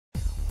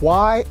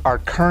Why are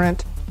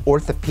current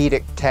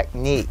orthopedic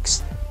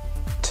techniques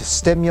to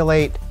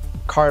stimulate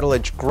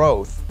cartilage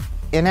growth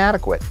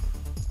inadequate?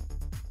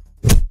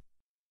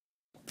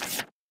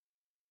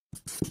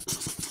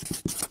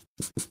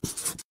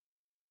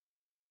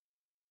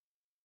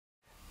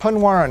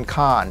 Punwaran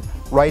Khan,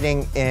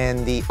 writing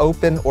in the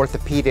Open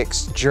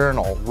Orthopedics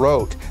Journal,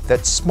 wrote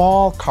that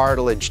small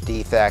cartilage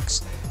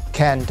defects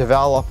can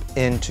develop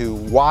into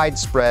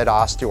widespread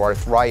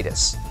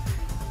osteoarthritis,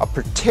 a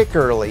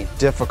particularly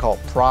difficult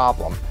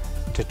problem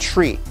to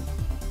treat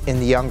in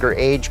the younger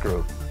age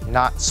group,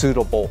 not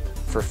suitable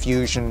for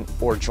fusion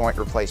or joint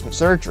replacement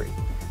surgery.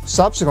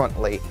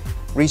 Subsequently,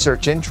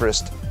 research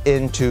interest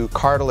into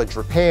cartilage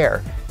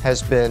repair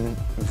has been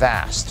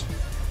vast.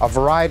 A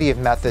variety of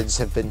methods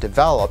have been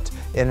developed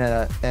in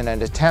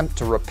an attempt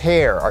to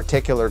repair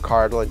articular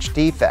cartilage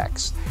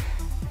defects.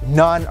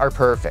 None are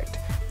perfect.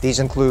 These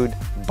include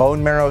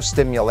bone marrow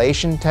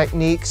stimulation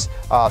techniques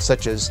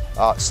such as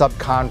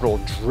subchondral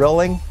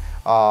drilling,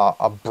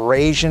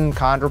 abrasion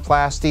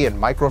chondroplasty and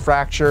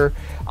microfracture,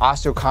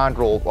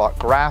 osteochondral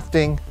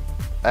grafting,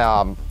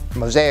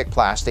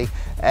 mosaicplasty,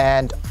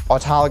 and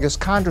autologous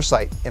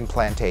chondrocyte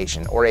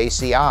implantation, or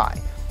ACI.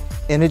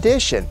 In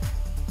addition,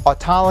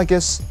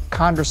 autologous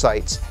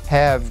chondrocytes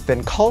have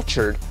been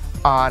cultured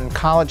on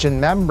collagen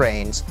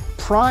membranes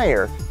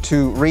prior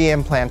to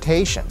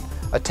reimplantation,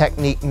 a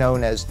technique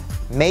known as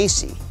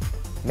MACI,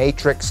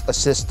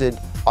 matrix-assisted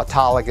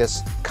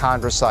autologous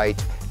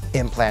chondrocyte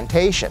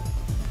implantation.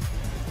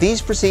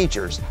 These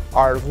procedures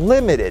are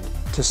limited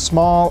to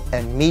small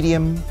and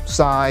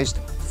medium-sized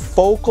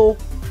focal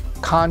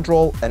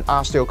chondral and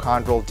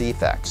osteochondral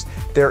defects.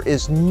 There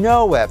is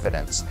no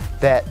evidence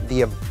that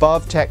the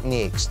above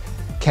techniques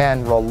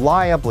can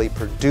reliably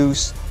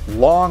produce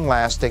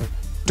long-lasting,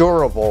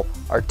 durable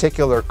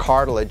articular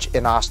cartilage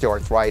in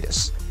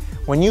osteoarthritis.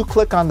 When you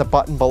click on the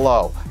button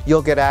below,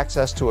 you'll get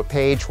access to a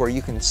page where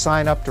you can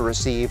sign up to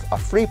receive a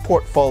free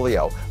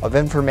portfolio of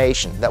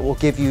information that will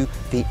give you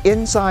the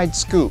inside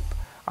scoop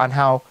on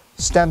how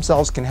stem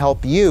cells can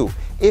help you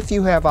if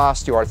you have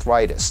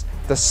osteoarthritis,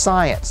 the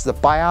science, the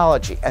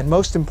biology, and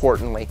most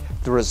importantly,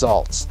 the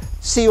results.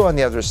 See you on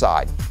the other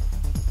side.